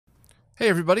Hey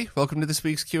everybody, welcome to this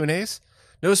week's Q&As.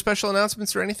 No special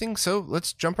announcements or anything, so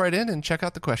let's jump right in and check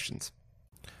out the questions.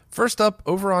 First up,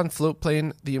 over on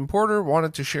Floatplane, the importer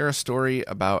wanted to share a story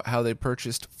about how they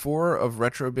purchased 4 of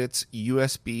Retrobit's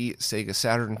USB Sega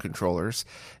Saturn controllers,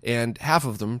 and half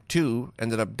of them, 2,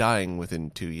 ended up dying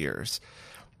within 2 years.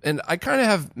 And I kind of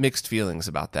have mixed feelings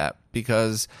about that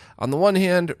because on the one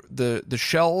hand, the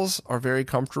shells are very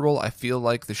comfortable. I feel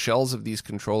like the shells of these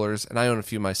controllers, and I own a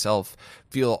few myself,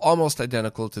 feel almost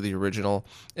identical to the original.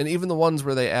 And even the ones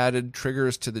where they added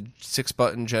triggers to the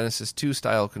 6-button Genesis 2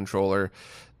 style controller,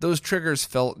 those triggers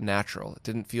felt natural. It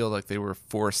didn't feel like they were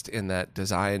forced in that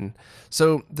design.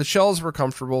 So the shells were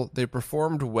comfortable. They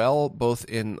performed well both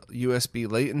in USB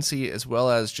latency as well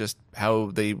as just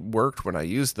how they worked when I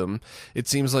used them. It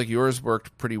seems like yours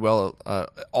worked pretty well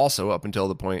also up until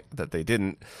the point that they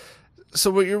didn't. So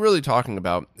what you're really talking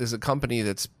about is a company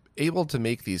that's able to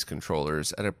make these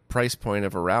controllers at a price point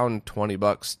of around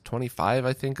 $20, 25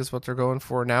 I think is what they're going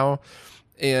for now.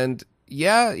 And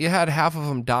yeah, you had half of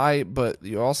them die, but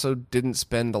you also didn't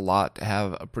spend a lot to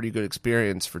have a pretty good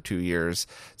experience for 2 years.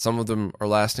 Some of them are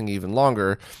lasting even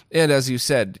longer. And as you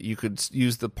said, you could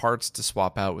use the parts to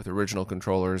swap out with original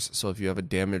controllers. So if you have a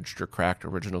damaged or cracked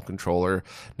original controller,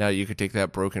 now you could take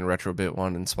that broken Retrobit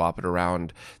one and swap it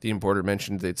around. The importer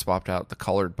mentioned they'd swapped out the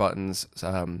colored buttons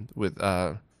with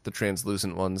the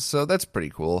translucent ones, so that's pretty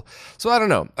cool. So I don't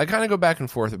know. I kind of go back and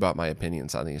forth about my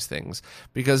opinions on these things,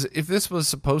 because if this was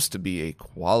supposed to be a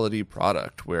quality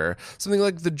product where something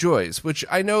like the Joys, which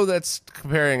I know that's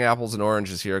comparing apples and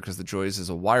oranges here because the Joys is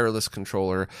a wireless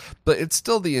controller, but it's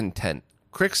still the intent.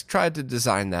 Krikzz tried to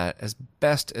design that as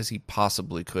best as he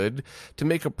possibly could to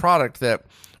make a product that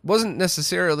wasn't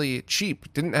necessarily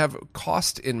cheap, didn't have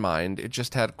cost in mind, it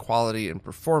just had quality and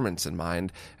performance in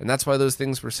mind, and that's why those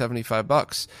things were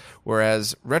 $75.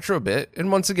 Whereas Retrobit,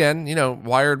 and once again,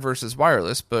 wired versus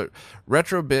wireless, but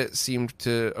Retrobit seemed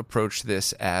to approach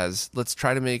this as, let's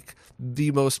try to make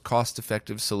the most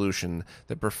cost-effective solution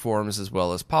that performs as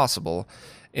well as possible.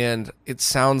 And it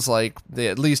sounds like they,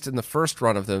 at least in the first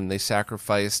run of them, they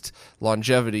sacrificed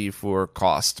longevity for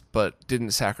cost, but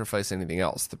didn't sacrifice anything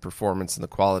else. The performance and the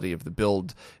quality of the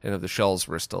build and of the shells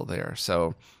were still there.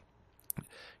 So,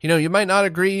 you might not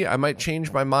agree. I might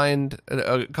change my mind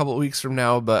a couple of weeks from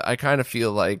now, but I kind of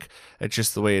feel like it's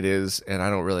just the way it is, and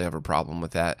I don't really have a problem with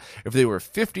that. If they were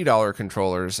 $50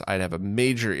 controllers, I'd have a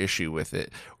major issue with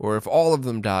it, or if all of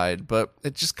them died, but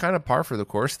it's just kind of par for the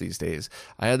course these days.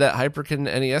 I had that Hyperkin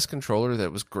NES controller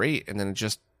that was great, and then it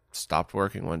just stopped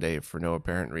working one day for no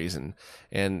apparent reason.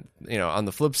 And, on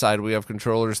the flip side, we have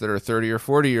controllers that are 30 or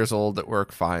 40 years old that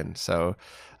work fine. So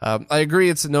I agree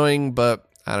it's annoying, but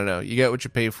I don't know. You get what you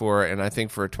pay for, and I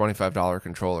think for a $25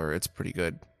 controller, it's pretty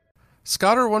good.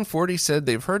 Scotter140 said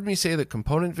they've heard me say that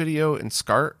Component Video and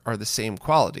SCART are the same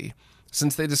quality.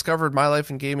 Since they discovered My Life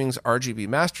in Gaming's RGB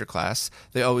Masterclass,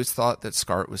 they always thought that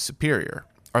SCART was superior.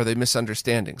 Are they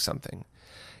misunderstanding something?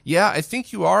 Yeah, I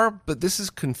think you are, but this is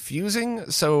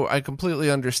confusing, so I completely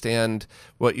understand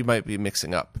what you might be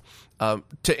mixing up.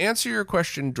 To answer your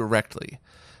question directly,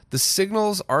 the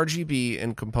Signal's RGB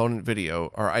and Component Video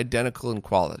are identical in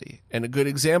quality, and a good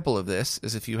example of this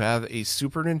is if you have a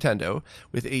Super Nintendo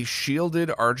with a shielded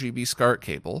RGB SCART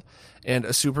cable and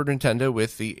a Super Nintendo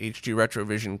with the HD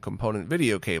Retrovision Component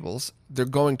Video cables. They're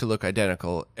going to look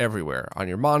identical everywhere, on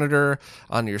your monitor,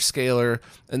 on your scaler,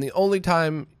 and the only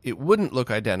time it wouldn't look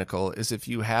identical is if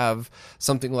you have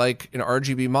something like an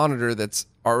RGB monitor that's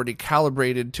already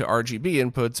calibrated to RGB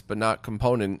inputs but not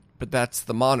component, but that's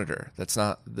the monitor. That's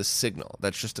not the signal.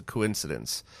 That's just a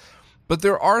coincidence. But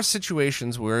there are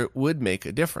situations where it would make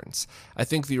a difference. I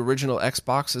think the original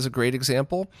Xbox is a great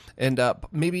example, and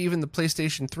maybe even the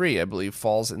PlayStation 3, I believe,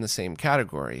 falls in the same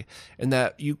category, in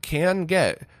that you can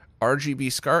get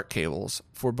RGB SCART cables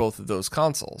for both of those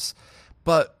consoles.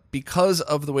 But because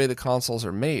of the way the consoles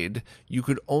are made, you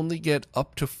could only get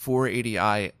up to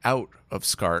 480i out of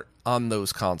SCART on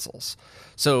those consoles.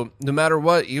 So no matter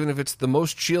what, even if it's the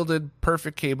most shielded,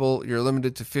 perfect cable, you're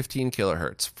limited to 15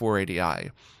 kilohertz,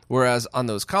 480i. Whereas on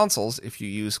those consoles, if you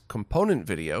use Component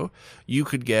Video, you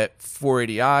could get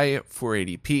 480i,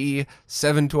 480p,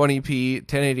 720p,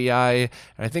 1080i,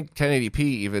 and I think 1080p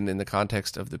even in the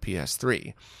context of the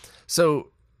PS3.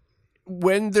 So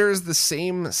when there's the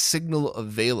same signal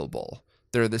available,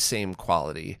 they're the same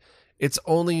quality. It's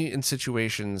only in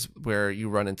situations where you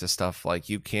run into stuff like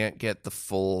you can't get the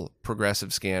full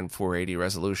progressive scan 480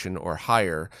 resolution or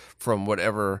higher from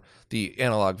whatever the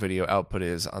analog video output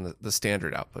is on the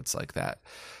standard outputs like that.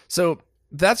 So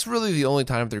that's really the only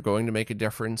time they're going to make a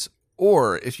difference.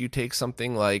 Or if you take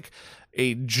something like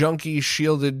a junky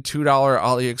shielded $2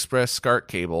 AliExpress SCART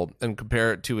cable and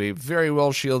compare it to a very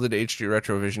well shielded HD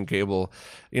Retrovision cable,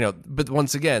 but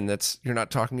once again, you're not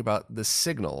talking about the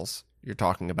signals, you're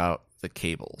talking about the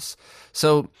cables.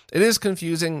 So it is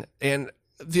confusing. And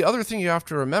the other thing you have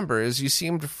to remember is you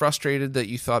seemed frustrated that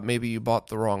you thought maybe you bought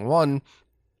the wrong one.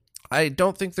 I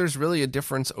don't think there's really a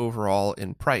difference overall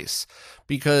in price,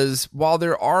 because while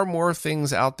there are more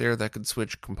things out there that could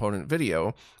switch component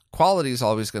video, quality is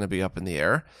always going to be up in the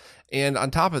air. And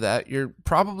on top of that, you're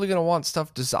probably going to want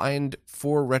stuff designed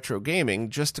for retro gaming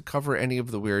just to cover any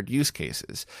of the weird use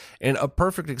cases. And a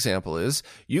perfect example is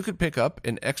you could pick up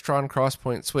an Extron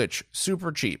Crosspoint switch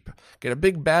super cheap, get a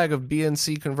big bag of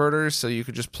BNC converters so you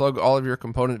could just plug all of your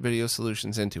component video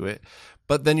solutions into it.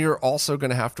 But then you're also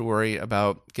going to have to worry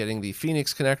about getting the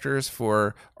Phoenix connectors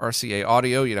for RCA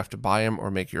audio. You'd have to buy them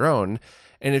or make your own.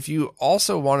 And if you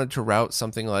also wanted to route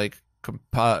something like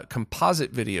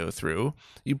composite video through,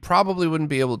 you probably wouldn't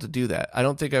be able to do that. I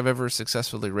don't think I've ever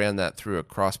successfully ran that through a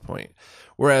Crosspoint.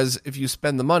 Whereas if you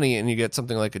spend the money and you get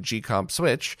something like a G-Comp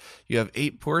switch, you have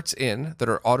 8 ports in that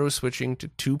are auto switching to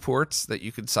 2 ports that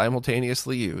you could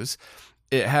simultaneously use.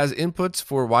 It has inputs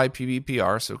for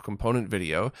YPVPR, so component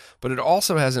video, but it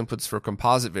also has inputs for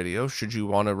composite video, should you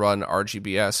want to run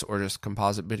RGBS or just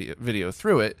composite video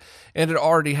through it, and it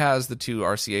already has the 2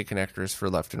 RCA connectors for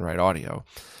left and right audio.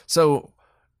 So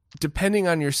depending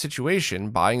on your situation,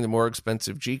 buying the more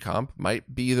expensive G-Comp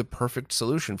might be the perfect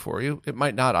solution for you. It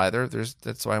might not either.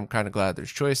 That's why I'm kind of glad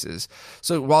there's choices.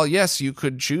 So while, yes, you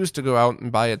could choose to go out and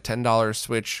buy a $10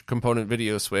 switch, component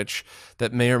video switch,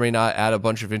 that may or may not add a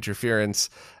bunch of interference,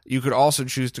 you could also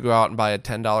choose to go out and buy a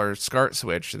 $10 SCART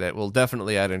switch that will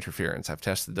definitely add interference. I've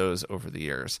tested those over the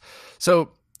years.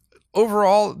 So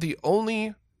overall, the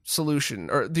only solution,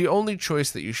 or the only choice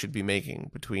that you should be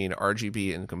making between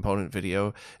RGB and component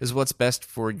video, is what's best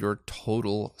for your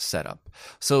total setup.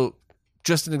 So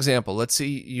just an example, let's say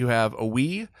you have a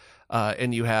Wii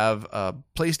and you have a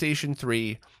PlayStation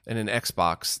 3 and an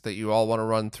Xbox that you all want to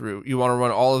run through. You want to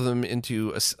run all of them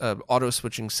into a auto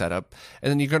switching setup, and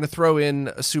then you're going to throw in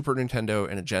a Super Nintendo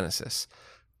and a Genesis.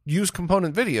 Use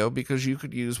component video because you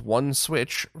could use one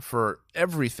switch for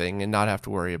everything and not have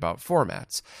to worry about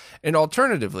formats. And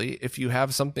alternatively, if you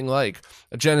have something like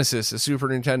a Genesis, a Super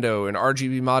Nintendo, an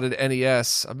RGB modded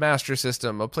NES, a Master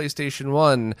System, a PlayStation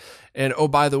 1, and oh,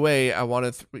 by the way, I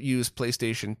want to use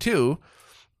PlayStation 2,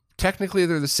 technically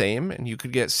they're the same, and you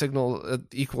could get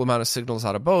equal amount of signals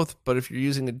out of both. But if you're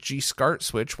using a G-SCART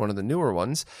switch, one of the newer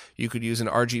ones, you could use an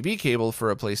RGB cable for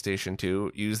a PlayStation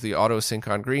 2, use the auto sync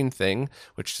on green thing,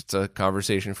 which is a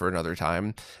conversation for another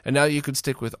time, and now you could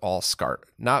stick with all SCART.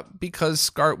 Not because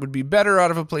SCART would be better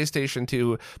out of a PlayStation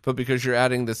 2, but because you're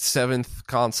adding the 7th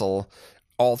console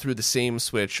all through the same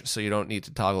switch, so you don't need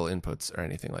to toggle inputs or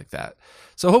anything like that.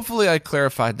 So hopefully I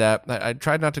clarified that. I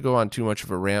tried not to go on too much of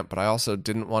a rant, but I also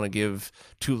didn't want to give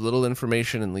too little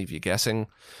information and leave you guessing.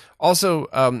 Also,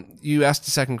 you asked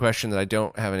a second question that I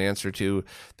don't have an answer to.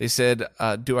 They said,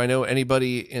 do I know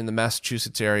anybody in the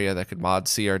Massachusetts area that could mod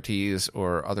CRTs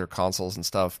or other consoles and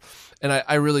stuff? And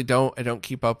I really don't. I don't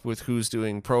keep up with who's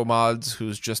doing pro mods,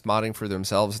 who's just modding for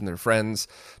themselves and their friends.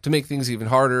 To make things even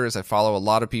harder, is I follow a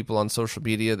lot of people on social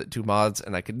media that do mods,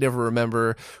 and I could never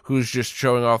remember who's just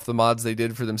showing off the mods they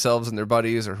did for themselves and their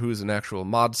buddies, or who's an actual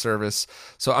mod service.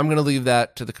 So I'm going to leave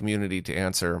that to the community to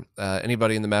answer.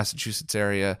 Anybody in the Massachusetts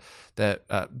area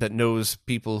that knows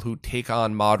people who take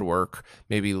on mod work,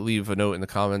 maybe leave a note in the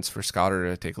comments for Scotter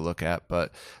to take a look at.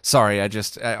 But sorry,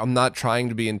 I'm not trying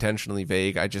to be intentionally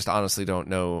vague. I just honestly don't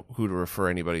know who to refer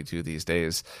anybody to these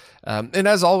days. And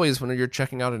as always, when you're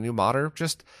checking out a new modder,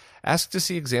 just ask to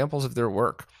see examples of their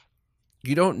work.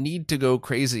 You don't need to go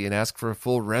crazy and ask for a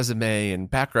full resume and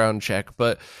background check,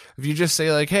 but if you just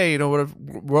say like, hey,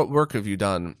 what work have you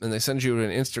done? And they send you an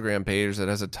Instagram page that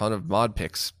has a ton of mod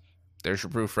pics, there's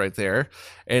your proof right there.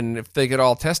 And if they get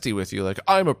all testy with you, like,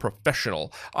 I'm a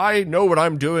professional, I know what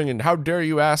I'm doing, and how dare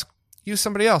you ask, use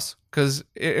somebody else. Because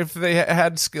if they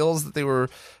had skills that they were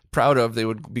proud of, they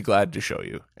would be glad to show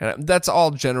you. And that's all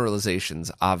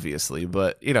generalizations, obviously,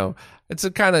 but, it's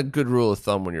a kind of good rule of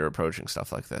thumb when you're approaching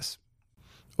stuff like this.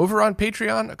 Over on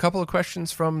Patreon, a couple of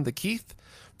questions from the Keith.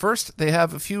 First, they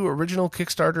have a few original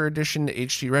Kickstarter edition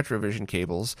HD Retrovision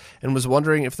cables and was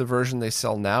wondering if the version they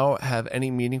sell now have any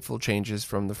meaningful changes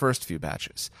from the first few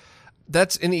batches.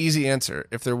 That's an easy answer.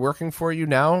 If they're working for you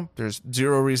now, there's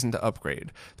zero reason to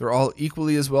upgrade. They're all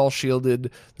equally as well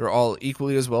shielded. They're all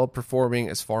equally as well performing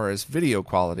as far as video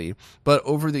quality. But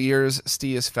over the years,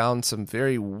 Steve has found some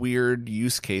very weird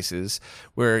use cases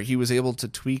where he was able to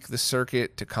tweak the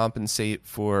circuit to compensate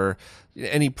for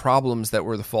any problems that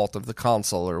were the fault of the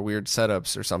console or weird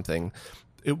setups or something.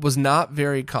 It was not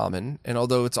very common, and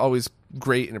although it's always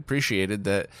great and appreciated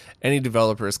that any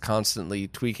developer is constantly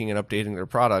tweaking and updating their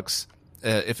products,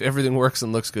 if everything works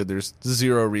and looks good, there's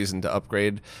zero reason to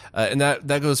upgrade. And that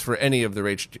goes for any of the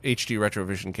HD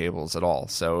Retrovision cables at all.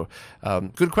 So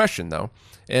good question, though.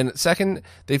 And second,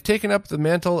 they've taken up the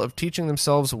mantle of teaching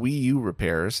themselves Wii U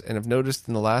repairs and have noticed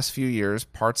in the last few years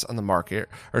parts on the market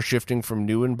are shifting from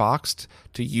new and boxed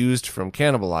to used from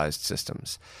cannibalized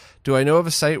systems. Do I know of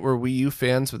a site where Wii U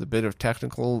fans with a bit of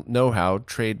technical know-how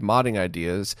trade modding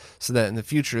ideas so that in the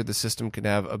future the system can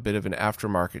have a bit of an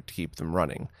aftermarket to keep them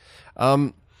running?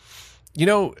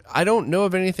 I don't know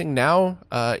of anything now.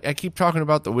 I keep talking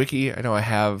about the wiki. I know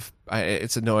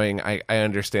it's annoying. I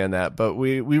understand that, but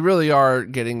we really are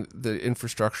getting the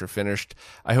infrastructure finished.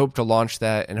 I hope to launch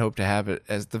that and hope to have it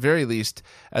as the very least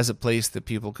as a place that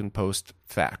people can post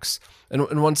facts.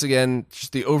 And once again,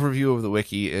 just the overview of the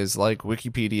wiki is like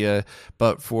Wikipedia,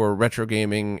 but for retro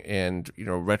gaming and,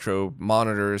 retro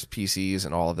monitors, PCs,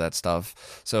 and all of that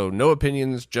stuff. So no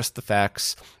opinions, just the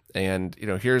facts. And,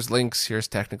 here's links, here's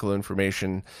technical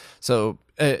information. So,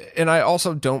 and I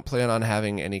also don't plan on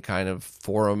having any kind of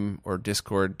forum or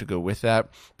Discord to go with that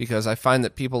because I find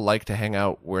that people like to hang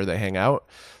out where they hang out.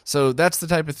 So that's the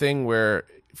type of thing where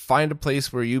find a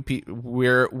place where you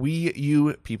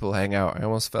people hang out. I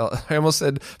almost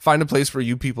said find a place where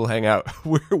you people hang out,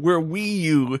 where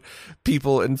you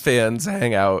people and fans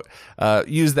hang out.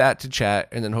 Use that to chat,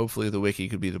 and then hopefully the wiki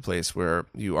could be the place where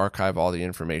you archive all the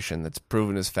information that's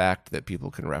proven as fact that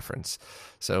people can reference.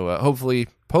 So hopefully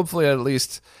at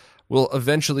least we'll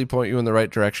eventually point you in the right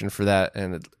direction for that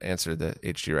and answer the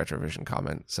HD Retrovision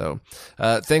comment. So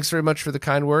thanks very much for the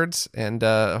kind words, and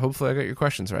hopefully I got your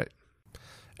questions right.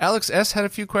 Alex S. had a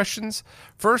few questions.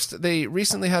 First, they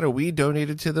recently had a Wii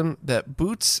donated to them that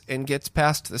boots and gets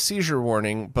past the seizure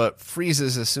warning, but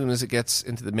freezes as soon as it gets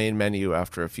into the main menu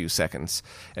after a few seconds.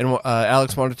 And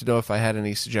Alex wanted to know if I had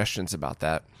any suggestions about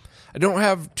that. I don't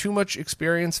have too much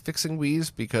experience fixing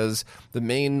Wiis because the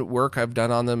main work I've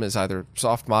done on them is either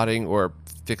soft modding or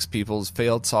fix people's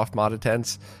failed soft mod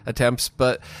attempts,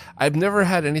 but I've never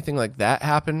had anything like that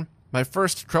happen. My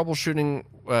first troubleshooting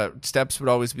steps would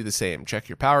always be the same. Check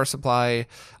your power supply,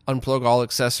 unplug all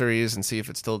accessories and see if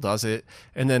it still does it.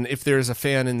 And then if there's a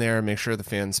fan in there, make sure the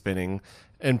fan's spinning.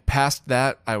 And past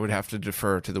that, I would have to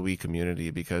defer to the Wii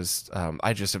community because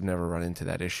I just have never run into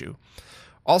that issue.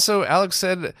 Also, Alex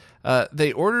said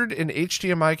they ordered an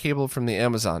HDMI cable from the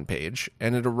Amazon page,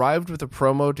 and it arrived with a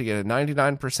promo to get a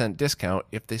 99% discount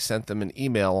if they sent them an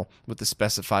email with the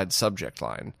specified subject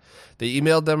line. They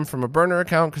emailed them from a burner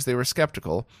account because they were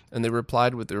skeptical, and they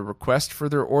replied with their request for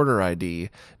their order ID,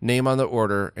 name on the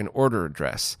order, and order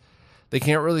address. They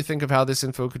can't really think of how this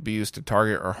info could be used to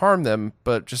target or harm them,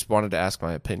 but just wanted to ask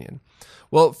my opinion.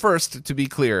 Well, first, to be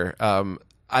clear,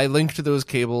 I linked to those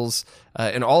cables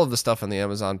and all of the stuff on the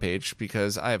Amazon page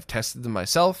because I have tested them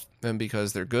myself and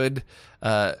because they're good.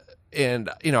 And,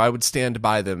 I would stand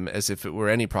by them as if it were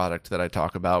any product that I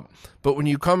talk about. But when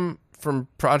you come from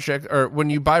when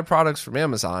you buy products from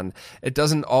Amazon, it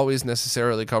doesn't always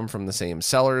necessarily come from the same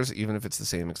sellers, even if it's the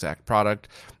same exact product.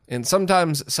 And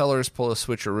sometimes sellers pull a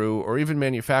switcheroo or even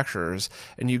manufacturers,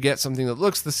 and you get something that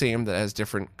looks the same that has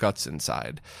different guts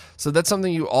inside. So that's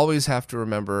something you always have to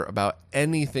remember about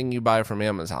anything you buy from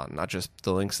Amazon, not just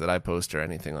the links that I post or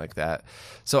anything like that.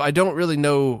 So I don't really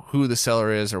know who the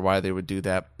seller is or why they would do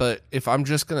that, but if I'm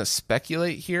just going to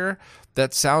speculate here,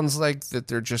 that sounds like that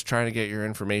they're just trying to get your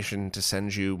information to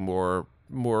send you more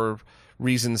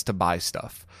reasons to buy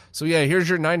stuff. So yeah, here's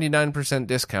your 99%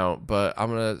 discount, but I'm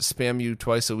going to spam you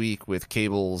twice a week with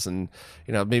cables and,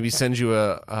 maybe send you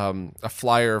a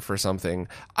flyer for something.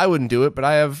 I wouldn't do it, but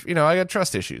I got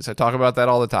trust issues. I talk about that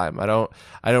all the time. I don't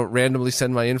randomly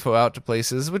send my info out to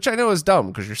places, which I know is dumb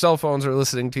because your cell phones are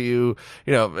listening to you.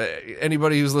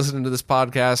 Anybody who's listening to this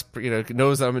podcast,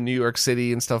 knows I'm in New York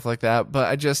City and stuff like that, but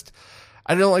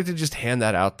I don't like to just hand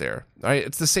that out there. Right?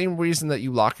 It's the same reason that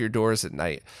you lock your doors at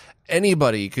night.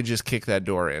 Anybody could just kick that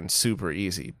door in super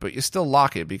easy, but you still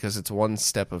lock it because it's one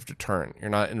step of deterrent. You're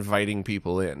not inviting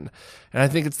people in. And I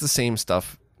think it's the same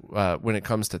stuff when it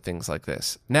comes to things like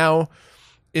this. Now,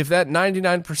 if that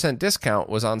 99% discount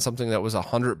was on something that was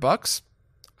 $100,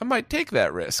 I might take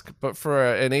that risk. But for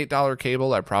an $8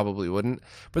 cable, I probably wouldn't.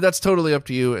 But that's totally up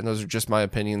to you, and those are just my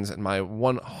opinions and my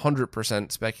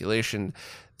 100% speculation.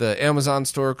 The Amazon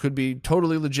store could be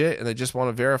totally legit, and they just want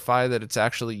to verify that it's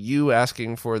actually you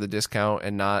asking for the discount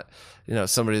and not,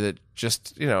 somebody that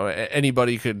just,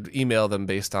 anybody could email them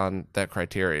based on that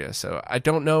criteria. So I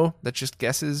don't know. That's just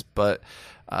guesses, but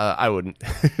I wouldn't.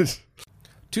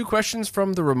 2 questions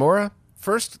from the Remora.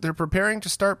 First, they're preparing to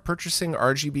start purchasing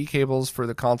RGB cables for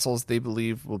the consoles they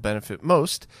believe will benefit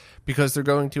most. Because they're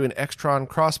going to an Extron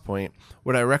Crosspoint,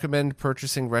 would I recommend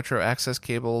purchasing retro access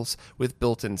cables with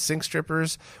built-in sync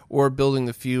strippers or building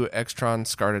the few Extron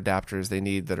SCART adapters they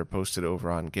need that are posted over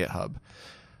on GitHub?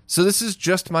 So this is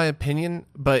just my opinion,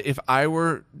 but if I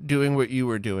were doing what you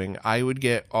were doing, I would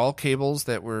get all cables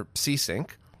that were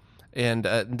C-Sync, and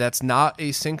that's not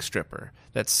a sync stripper.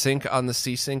 That's sync on the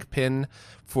C-Sync pin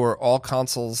for all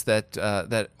consoles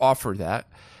that offer that.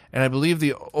 And I believe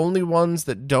the only ones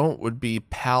that don't would be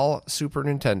PAL Super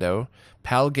Nintendo,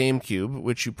 PAL GameCube,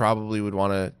 which you probably would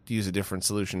want to use a different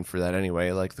solution for that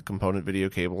anyway, like the component video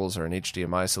cables or an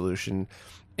HDMI solution,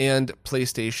 and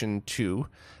PlayStation 2,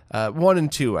 1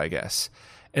 and 2, I guess.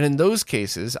 And in those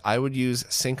cases, I would use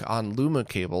Sync on Luma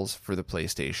cables for the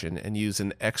PlayStation and use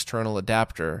an external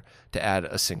adapter to add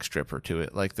a sync stripper to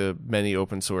it, like the many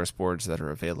open source boards that are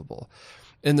available.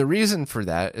 And the reason for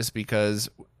that is because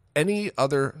any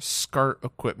other SCART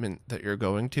equipment that you're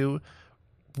going to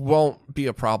won't be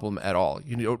a problem at all.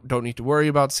 You don't need to worry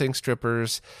about sync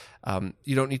strippers.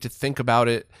 You don't need to think about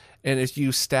it. And if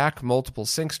you stack multiple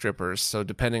sync strippers, so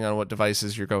depending on what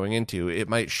devices you're going into, it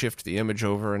might shift the image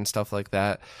over and stuff like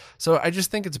that. So I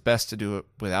just think it's best to do it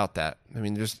without that. I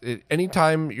mean,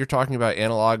 anytime you're talking about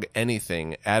analog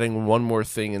anything, adding one more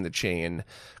thing in the chain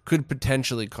could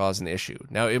potentially cause an issue.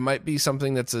 Now, it might be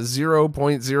something that's a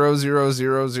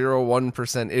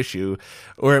 0.00001% issue,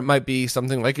 or it might be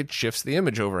something like it shifts the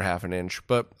image over half an inch.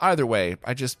 But either way,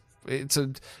 it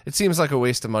seems like a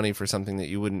waste of money for something that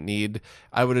you wouldn't need.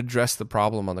 I would address the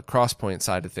problem on the Crosspoint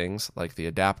side of things, like the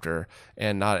adapter,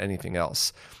 and not anything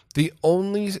else. The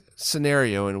only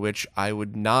scenario in which I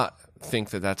would not think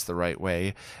that that's the right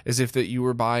way is if that you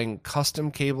were buying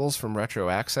custom cables from Retro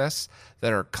Access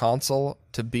that are console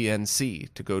to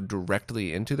BNC to go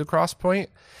directly into the Crosspoint.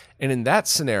 And in that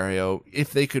scenario,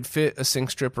 if they could fit a sync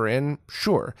stripper in,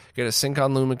 sure, get a Sync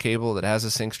on Luma cable that has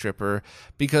a sync stripper,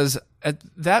 because at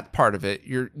that part of it,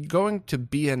 you're going to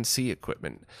BNC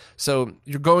equipment. So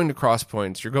you're going to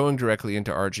Crosspoints, you're going directly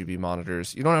into RGB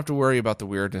monitors. You don't have to worry about the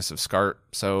weirdness of SCART.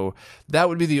 So that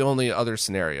would be the only other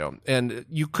scenario. And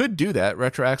you could do that.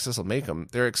 Retro Access will make them.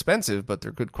 They're expensive, but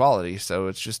they're good quality. So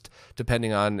it's just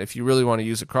depending on if you really want to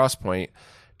use a Crosspoint,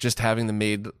 just having them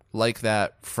made like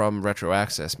that from Retro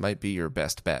Access might be your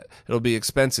best bet. It'll be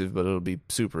expensive, but it'll be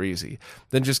super easy.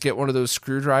 Then just get one of those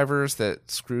screwdrivers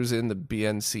that screws in the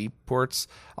BNC ports.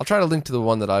 I'll try to link to the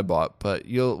one that I bought, but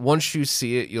once you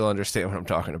see it, you'll understand what I'm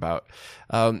talking about.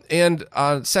 And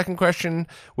second question,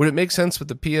 would it make sense with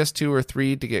the PS2 or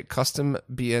 3 to get custom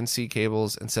BNC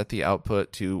cables and set the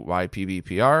output to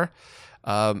YPBPR?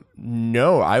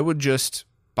 No, I would just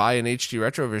buy an HD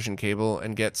Retrovision cable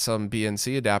and get some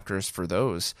BNC adapters for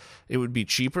those. It would be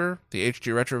cheaper. The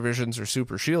HD Retrovisions are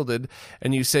super shielded,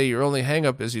 and you say your only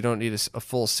hangup is you don't need a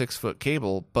full 6-foot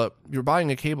cable, but you're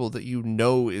buying a cable that you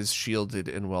know is shielded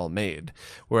and well made.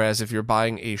 Whereas if you're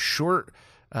buying a short,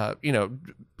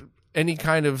 any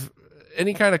kind of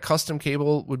custom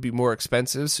cable would be more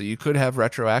expensive, so you could have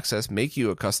Retro Access make you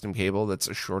a custom cable that's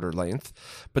a shorter length,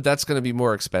 but that's going to be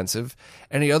more expensive.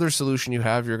 Any other solution you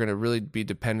have, you're going to really be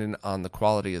dependent on the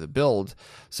quality of the build.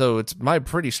 So it's my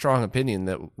pretty strong opinion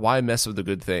that why mess with a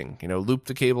good thing? Loop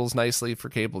the cables nicely for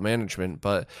cable management,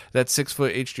 but that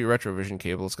 6-foot HD Retrovision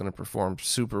cable is going to perform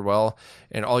super well,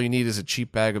 and all you need is a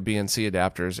cheap bag of BNC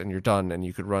adapters, and you're done, and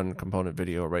you could run component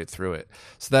video right through it.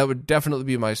 So that would definitely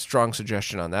be my strong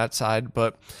suggestion on that side.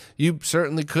 But you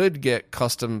certainly could get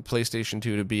custom PlayStation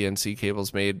 2 to BNC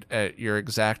cables made at your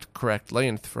exact correct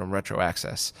length from Retro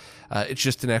Access. It's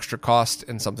just an extra cost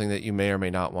and something that you may or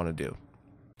may not want to do.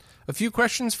 A few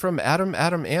questions from Adam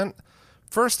Ant.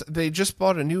 First, they just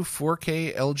bought a new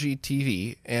 4K LG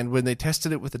TV, and when they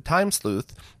tested it with the Time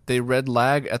Sleuth, they read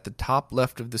lag at the top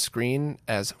left of the screen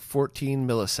as 14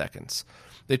 milliseconds.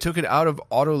 They took it out of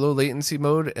auto low latency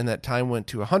mode, and that time went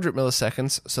to 100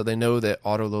 milliseconds, so they know that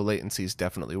auto low latency is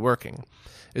definitely working.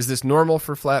 Is this normal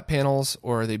for flat panels,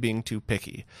 or are they being too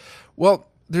picky? Well,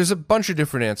 there's a bunch of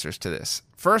different answers to this.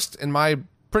 First, in my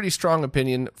pretty strong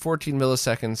opinion, 14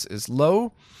 milliseconds is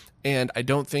low, and I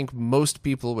don't think most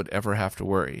people would ever have to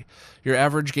worry. Your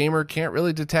average gamer can't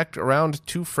really detect around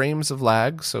 2 frames of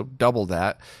lag, so double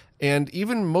that. And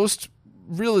even most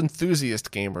real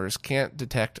enthusiast gamers can't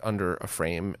detect under a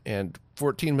frame, and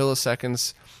 14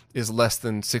 milliseconds is less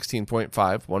than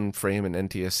 16.5, one frame in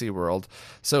NTSC world.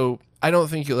 So I don't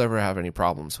think you'll ever have any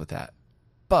problems with that.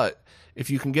 But if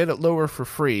you can get it lower for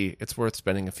free, it's worth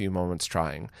spending a few moments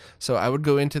trying. So I would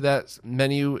go into that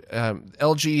menu.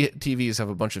 LG TVs have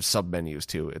a bunch of sub-menus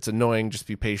too. It's annoying. Just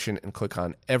be patient and click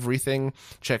on everything,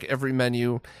 check every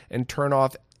menu, and turn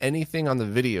off anything on the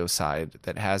video side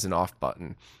that has an off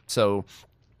button. So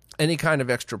any kind of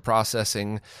extra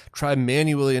processing, try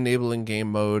manually enabling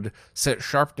game mode, set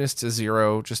sharpness to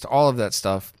 0, just all of that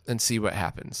stuff, and see what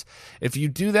happens. If you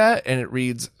do that and it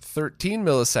reads 13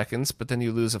 milliseconds, but then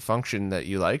you lose a function that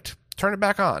you liked, turn it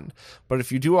back on. But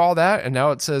if you do all that and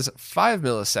now it says 5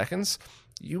 milliseconds,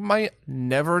 you might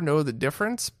never know the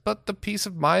difference, but the peace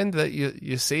of mind that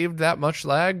you saved that much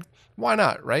lag, why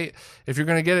not, right? If you're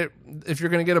going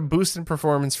to get a boost in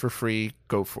performance for free,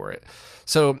 go for it.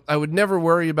 So I would never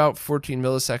worry about 14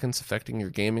 milliseconds affecting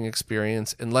your gaming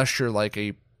experience unless you're like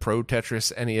a pro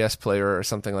Tetris NES player or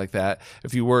something like that.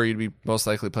 If you were, you'd be most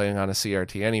likely playing on a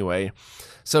CRT anyway.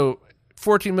 So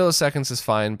 14 milliseconds is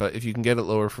fine, but if you can get it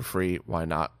lower for free, why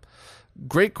not?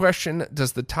 Great question.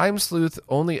 Does the time sleuth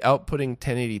only outputting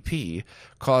 1080p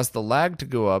cause the lag to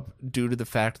go up due to the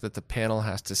fact that the panel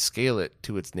has to scale it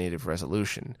to its native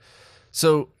resolution?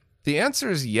 So the answer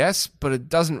is yes, but it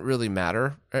doesn't really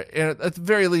matter. And at the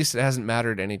very least, it hasn't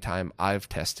mattered any time I've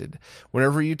tested.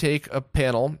 Whenever you take a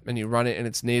panel and you run it in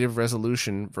its native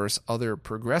resolution versus other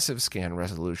progressive scan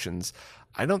resolutions,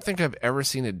 I don't think I've ever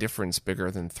seen a difference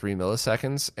bigger than 3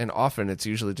 milliseconds, and often it's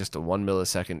usually just a 1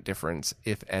 millisecond difference,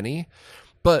 if any.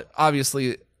 But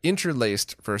obviously,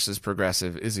 interlaced versus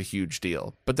progressive is a huge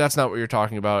deal. But that's not what you're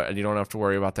talking about, and you don't have to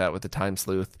worry about that with the time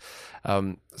sleuth.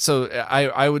 So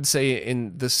I would say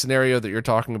in the scenario that you're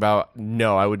talking about,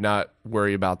 no, I would not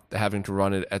worry about having to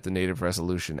run it at the native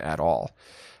resolution at all.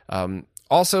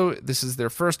 Also, this is their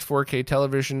first 4K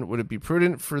television. Would it be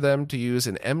prudent for them to use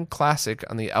an M Classic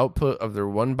on the output of their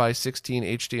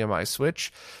 1x16 HDMI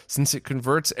switch, since it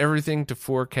converts everything to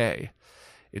 4K?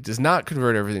 It does not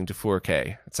convert everything to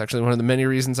 4K. It's actually one of the many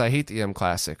reasons I hate the M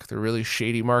Classic. They're really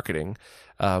shady marketing.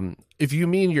 If you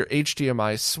mean your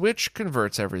HDMI switch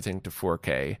converts everything to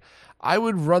 4K, I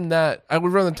would run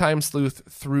the time sleuth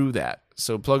through that.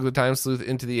 So plug the time sleuth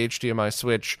into the HDMI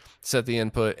switch, set the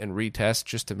input, and retest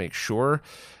just to make sure.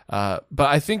 But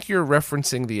I think you're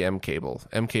referencing the M cable,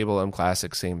 M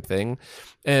Classic, same thing.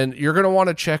 And you're going to want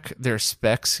to check their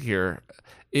specs here.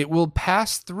 It will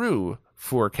pass through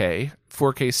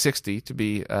 4K 60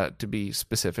 to be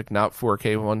specific, not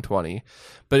 4K 120,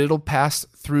 but it'll pass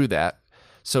through that,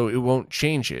 so it won't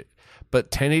change it. But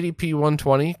 1080p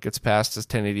 120 gets passed as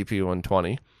 1080p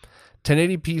 120.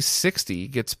 1080p 60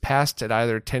 gets passed at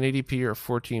either 1080p or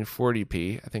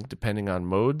 1440p, I think depending on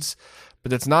modes,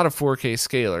 but it's not a 4K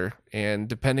scaler, and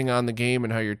depending on the game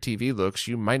and how your TV looks,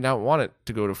 you might not want it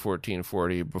to go to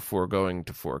 1440 before going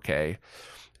to 4K.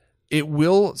 It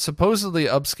will supposedly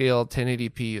upscale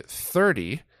 1080p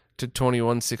 30 to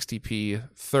 2160p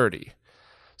 30.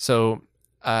 So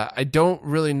I don't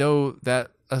really know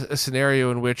that a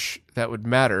scenario in which that would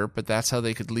matter, but that's how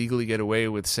they could legally get away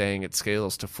with saying it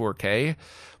scales to 4K.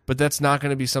 But that's not going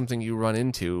to be something you run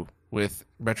into with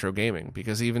retro gaming,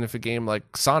 because even if a game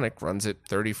like Sonic runs at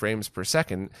 30 frames per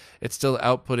second, it's still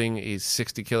outputting a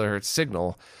 60 kilohertz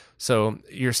signal. So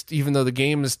even though the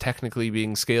game is technically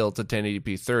being scaled to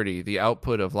 1080p 30, the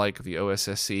output of like the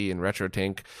OSSC and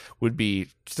RetroTink would be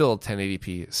still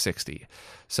 1080p 60.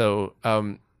 So,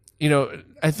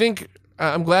 I think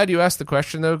I'm glad you asked the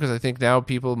question, though, because I think now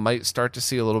people might start to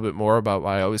see a little bit more about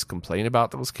why I always complain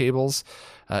about those cables.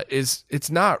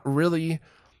 It's not really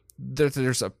that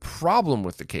there's a problem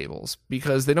with the cables,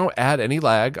 because they don't add any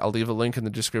lag. I'll leave a link in the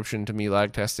description to me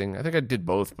lag testing. I think I did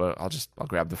both, but I'll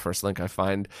grab the first link I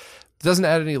find. It doesn't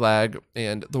add any lag,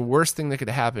 and the worst thing that could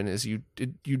happen is you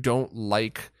don't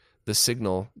like the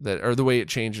signal or the way it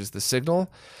changes the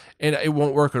signal, and it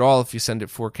won't work at all if you send it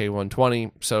 4K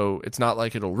 120. So it's not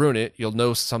like it'll ruin it. You'll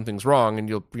know something's wrong, and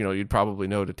you'd probably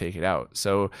know to take it out.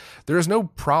 So there's no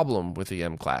problem with the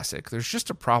M Classic. There's just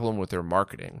a problem with their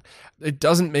marketing. It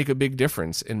doesn't make a big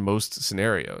difference in most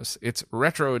scenarios. Its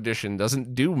Retro Edition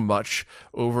doesn't do much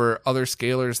over other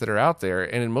scalers that are out there,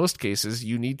 and in most cases,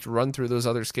 you need to run through those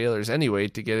other scalers anyway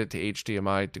to get it to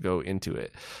HDMI to go into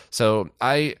it. So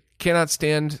I cannot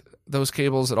stand those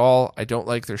cables at all. I don't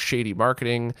like their shady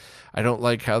marketing. I don't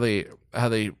like how they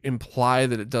imply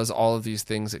that it does all of these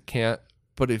things it can't.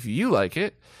 but if you like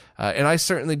it, and I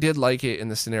certainly did like it in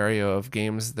the scenario of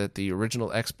games that the original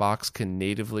Xbox can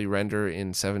natively render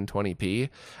in 720p.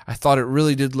 I thought it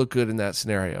really did look good in that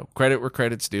scenario. Credit where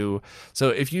credit's due. So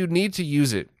if you need to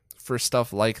use it for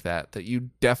stuff like that you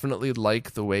definitely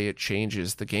like the way it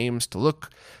changes the games to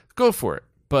look, go for it.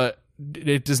 But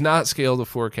it does not scale to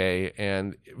 4K,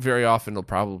 and very often it'll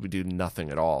probably do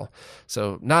nothing at all.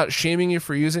 So not shaming you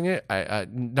for using it, I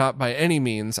not by any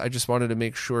means. I just wanted to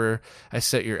make sure I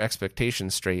set your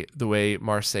expectations straight the way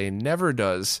Marseille never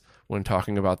does when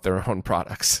talking about their own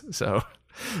products. So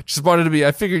just wanted to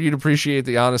I figured you'd appreciate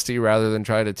the honesty rather than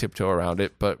try to tiptoe around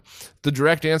it. But the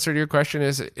direct answer to your question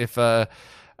is if I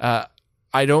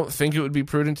don't think it would be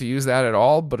prudent to use that at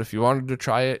all, but if you wanted to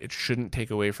try it, it shouldn't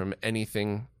take away from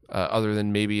anything other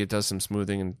than maybe it does some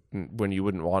smoothing when you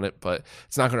wouldn't want it, but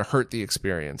it's not going to hurt the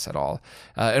experience at all.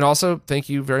 And also, thank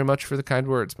you very much for the kind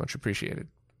words. Much appreciated.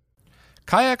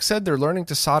 Kayak said they're learning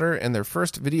to solder, and their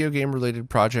first video game-related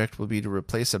project will be to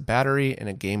replace a battery in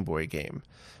a Game Boy game.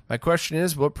 My question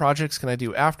is, what projects can I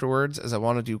do afterwards, as I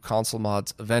want to do console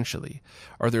mods eventually?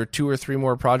 Are there 2 or 3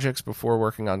 more projects before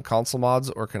working on console mods,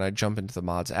 or can I jump into the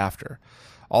mods after?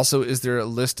 Also, is there a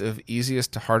list of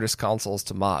easiest to hardest consoles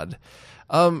to mod?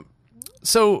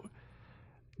 So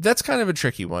that's kind of a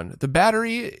tricky one. The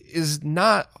battery is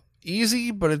not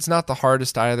easy, but it's not the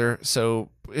hardest either. So,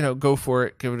 go for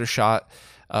it, give it a shot.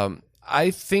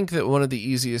 I think that one of the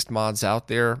easiest mods out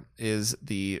there is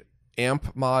the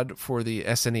amp mod for the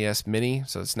SNES Mini,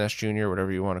 so SNES Junior,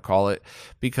 whatever you want to call it,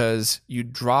 because you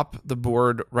drop the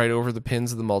board right over the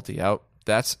pins of the multi-out.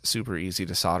 That's super easy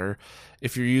to solder.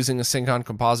 If you're using a Sync-On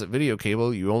composite video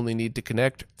cable, you only need to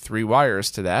connect 3 wires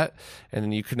to that, and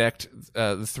then you connect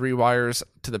the 3 wires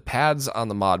to the pads on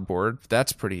the mod board.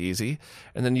 That's pretty easy.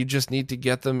 And then you just need to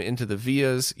get them into the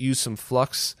vias, use some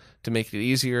flux to make it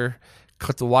easier,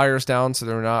 cut the wires down so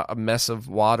they're not a mess of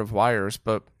wad of wires.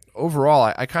 But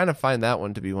overall, I kind of find that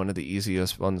one to be one of the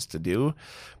easiest ones to do.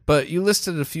 But you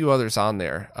listed a few others on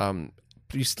there.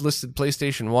 You listed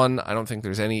PlayStation 1. I don't think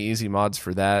there's any easy mods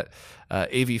for that.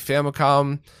 AV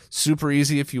Famicom, super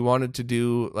easy if you wanted to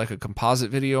do like a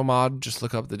composite video mod. Just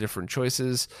look up the different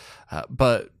choices.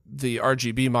 But the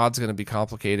RGB mod's going to be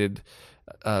complicated.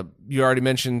 You already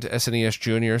mentioned SNES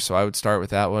Junior, so I would start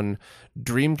with that one.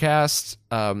 Dreamcast,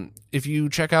 if you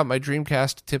check out my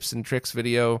Dreamcast tips and tricks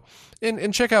video,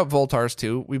 and check out Voltar's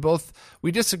too.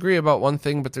 We disagree about one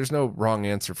thing, but there's no wrong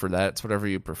answer for that. It's whatever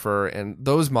you prefer, and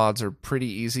those mods are pretty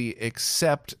easy,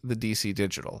 except the DC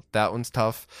Digital. That one's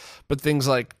tough, but things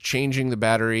like changing the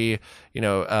battery,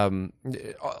 all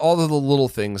of the little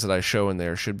things that I show in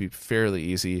there should be fairly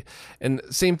easy. And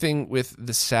same thing with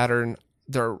the Saturn.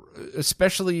 They're,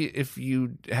 especially if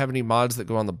you have any mods that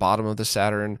go on the bottom of the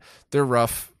Saturn, they're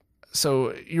rough.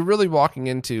 So you're really walking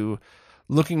into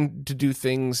looking to do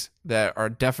things that are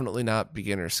definitely not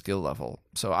beginner skill level.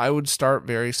 So I would start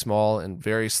very small and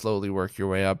very slowly work your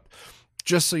way up,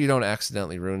 just so you don't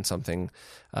accidentally ruin something.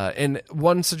 And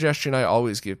one suggestion I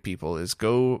always give people is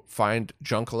go find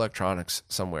junk electronics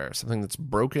somewhere, something that's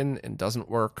broken and doesn't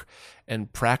work,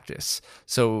 and practice.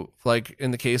 So like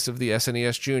in the case of the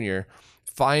SNES Junior,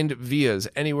 find vias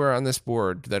anywhere on this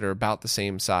board that are about the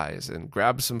same size and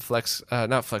grab some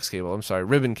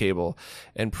ribbon cable,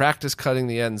 and practice cutting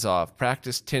the ends off,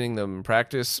 practice tinning them,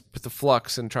 practice with the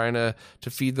flux and trying to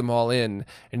feed them all in.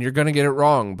 And you're going to get it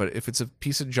wrong. But if it's a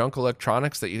piece of junk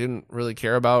electronics that you didn't really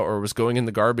care about or was going in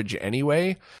the garbage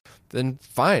anyway, then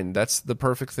fine. That's the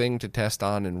perfect thing to test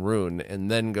on and ruin, and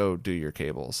then go do your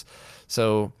cables.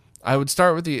 So I would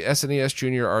start with the SNES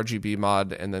Junior RGB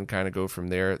mod and then kind of go from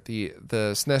there. The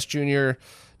SNES Junior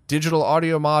digital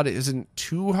audio mod isn't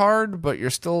too hard, but you're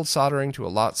still soldering to a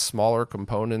lot smaller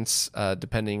components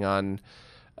depending on...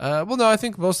 I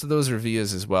think most of those are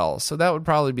vias as well. So that would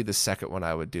probably be the second one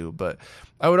I would do. But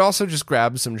I would also just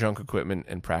grab some junk equipment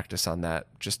and practice on that,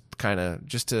 just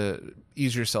to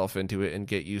ease yourself into it and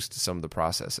get used to some of the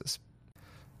processes.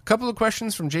 A couple of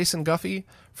questions from Jason Guffey.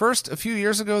 First, a few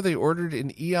years ago, they ordered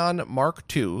an Eon Mark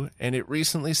II, and it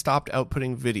recently stopped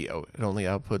outputting video. It only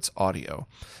outputs audio.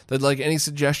 They'd like any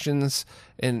suggestions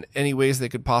and any ways they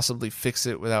could possibly fix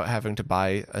it without having to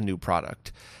buy a new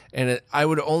product. And I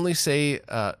would only say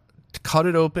cut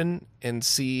it open and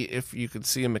see if you could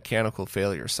see a mechanical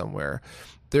failure somewhere.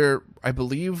 There, I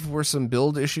believe, were some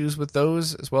build issues with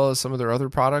those, as well as some of their other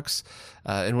products.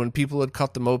 And when people had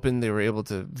cut them open, they were able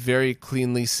to very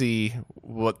cleanly see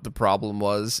what the problem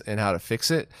was and how to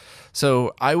fix it.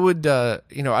 So I would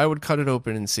cut it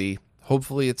open and see.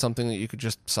 Hopefully it's something that you could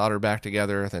just solder back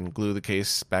together, then glue the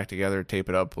case back together, tape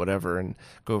it up, whatever, and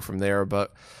go from there.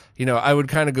 But, I would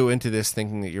kind of go into this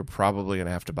thinking that you're probably going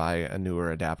to have to buy a newer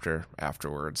adapter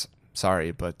afterwards.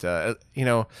 Sorry, but,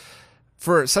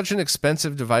 for such an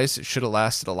expensive device, it should have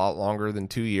lasted a lot longer than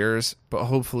 2 years, but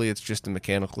hopefully it's just a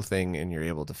mechanical thing and you're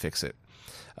able to fix it.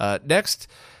 Next,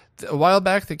 a while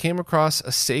back, they came across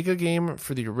a Sega game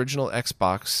for the original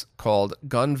Xbox called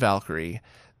Gun Valkyrie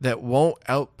that won't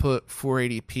output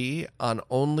 480p on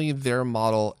only their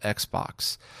model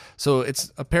Xbox. So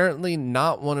it's apparently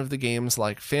not one of the games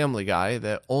like Family Guy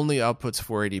that only outputs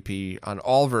 480p on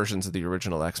all versions of the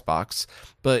original Xbox,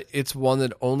 but it's one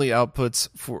that only outputs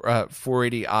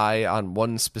 480i on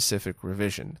one specific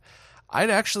revision.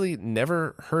 I'd actually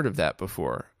never heard of that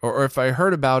before, or if I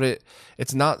heard about it,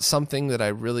 it's not something that I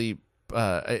really,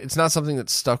 it's not something that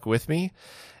stuck with me.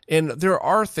 And there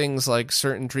are things like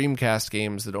certain Dreamcast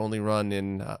games that only run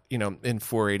in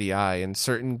 480i, and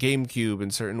certain GameCube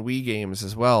and certain Wii games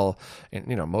as well, and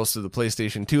most of the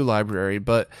PlayStation 2 library.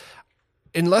 But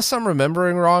unless I'm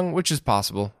remembering wrong, which is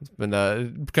possible, it's been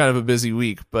kind of a busy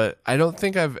week, but I don't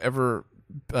think I've ever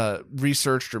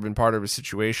researched or been part of a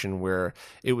situation where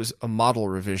it was a model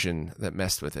revision that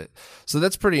messed with it. So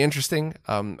that's pretty interesting.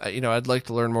 I'd like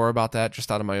to learn more about that just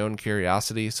out of my own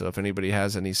curiosity. So if anybody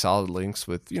has any solid links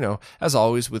with, as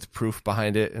always, with proof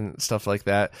behind it and stuff like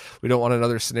that, we don't want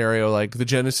another scenario like the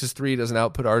Genesis 3 doesn't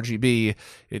output RGB.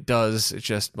 It does. It's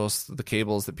just most of the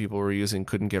cables that people were using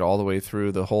couldn't get all the way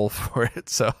through the hole for it.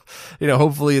 So,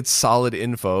 hopefully it's solid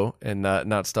info and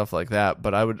not stuff like that.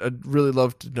 But I'd really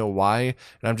love to know why.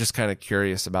 And I'm just kind of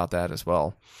curious about that as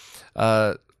well.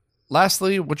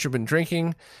 Lastly, what you've been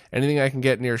drinking, anything I can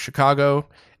get near Chicago,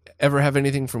 ever have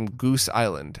anything from Goose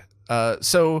Island?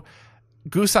 So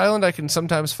Goose Island I can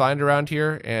sometimes find around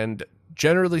here, and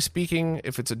generally speaking,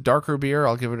 if it's a darker beer,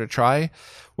 I'll give it a try.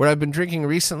 What I've been drinking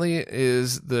recently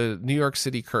is the New York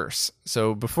City Curse.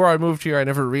 So before I moved here, I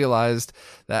never realized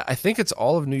that I think it's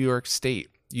all of New York State.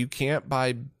 You can't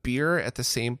buy beer at the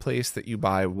same place that you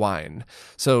buy wine.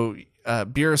 So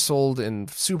beer is sold in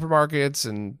supermarkets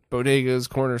and bodegas,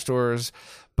 corner stores,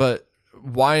 but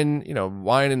wine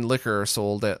and liquor are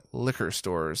sold at liquor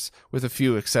stores with a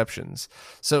few exceptions.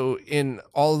 So in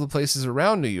all of the places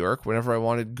around New York, whenever I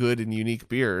wanted good and unique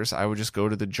beers, I would just go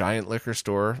to the giant liquor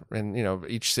store, and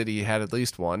each city had at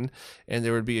least one, and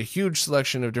there would be a huge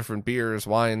selection of different beers,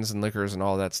 wines, and liquors and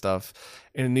all that stuff.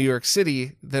 And in New York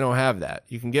City, they don't have that.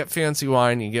 You can get fancy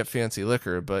wine, you can get fancy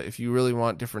liquor, but if you really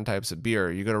want different types of beer,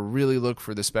 you got to really look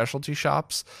for the specialty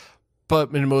shops.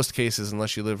 But in most cases,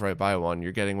 unless you live right by one,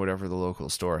 you're getting whatever the local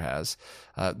store has.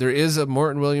 There is a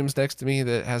Morton Williams next to me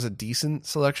that has a decent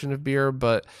selection of beer,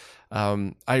 but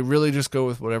I really just go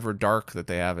with whatever dark that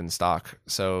they have in stock.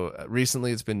 So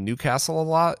recently it's been Newcastle a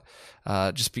lot,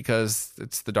 just because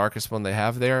it's the darkest one they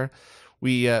have there.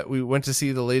 We went to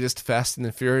see the latest Fast and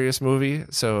the Furious movie,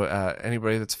 so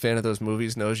anybody that's a fan of those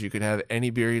movies knows you could have any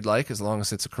beer you'd like as long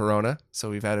as it's a Corona. So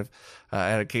we've had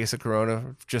a case of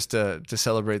Corona just to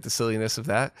celebrate the silliness of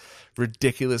that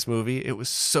ridiculous movie. It was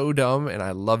so dumb, and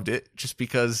I loved it just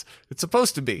because it's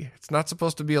supposed to be. It's not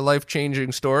supposed to be a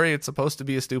life-changing story. It's supposed to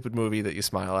be a stupid movie that you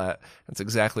smile at. That's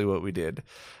exactly what we did.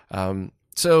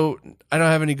 So I don't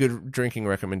have any good drinking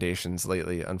recommendations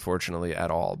lately, unfortunately,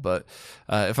 at all. But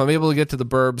if I'm able to get to the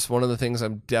burbs, one of the things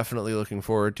I'm definitely looking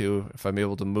forward to, if I'm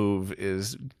able to move,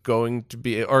 is going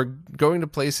to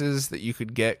places that you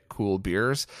could get cool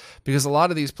beers. Because a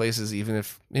lot of these places, even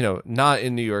if, not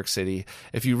in New York City,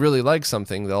 if you really like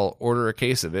something, they'll order a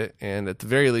case of it. And at the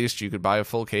very least, you could buy a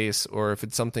full case. Or if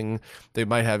it's something they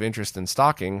might have interest in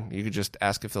stocking, you could just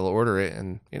ask if they'll order it.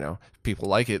 And, if people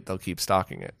like it, they'll keep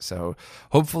stocking it. So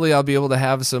hopefully I'll be able to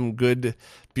have some good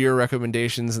beer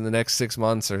recommendations in the next 6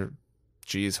 months, or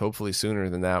hopefully sooner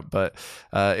than that. But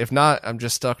if not, I'm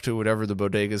just stuck to whatever the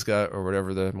bodega's got or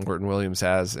whatever the Morton Williams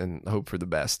has and hope for the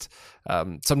best.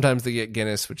 Sometimes they get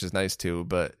Guinness, which is nice too.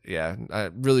 But yeah,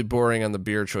 really boring on the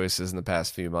beer choices in the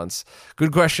past few months.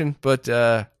 Good question, but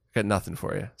got nothing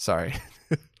for you. Sorry.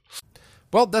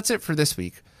 Well, that's it for this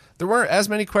week. There weren't as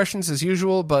many questions as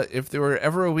usual, but if there were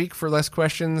ever a week for less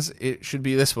questions, it should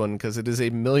be this one, because it is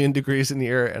 1,000,000 degrees in the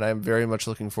air, and I'm very much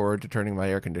looking forward to turning my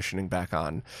air conditioning back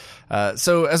on.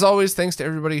 So as always, thanks to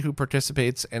everybody who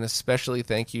participates, and especially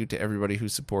thank you to everybody who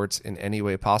supports in any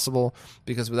way possible,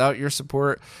 because without your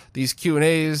support, these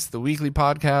Q&As, the weekly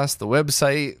podcast, the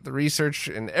website, the research,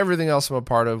 and everything else I'm a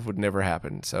part of would never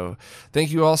happen. So thank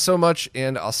you all so much,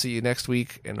 and I'll see you next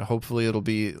week, and hopefully it'll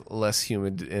be less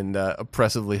humid and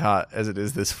oppressively hot as it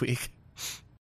is this week.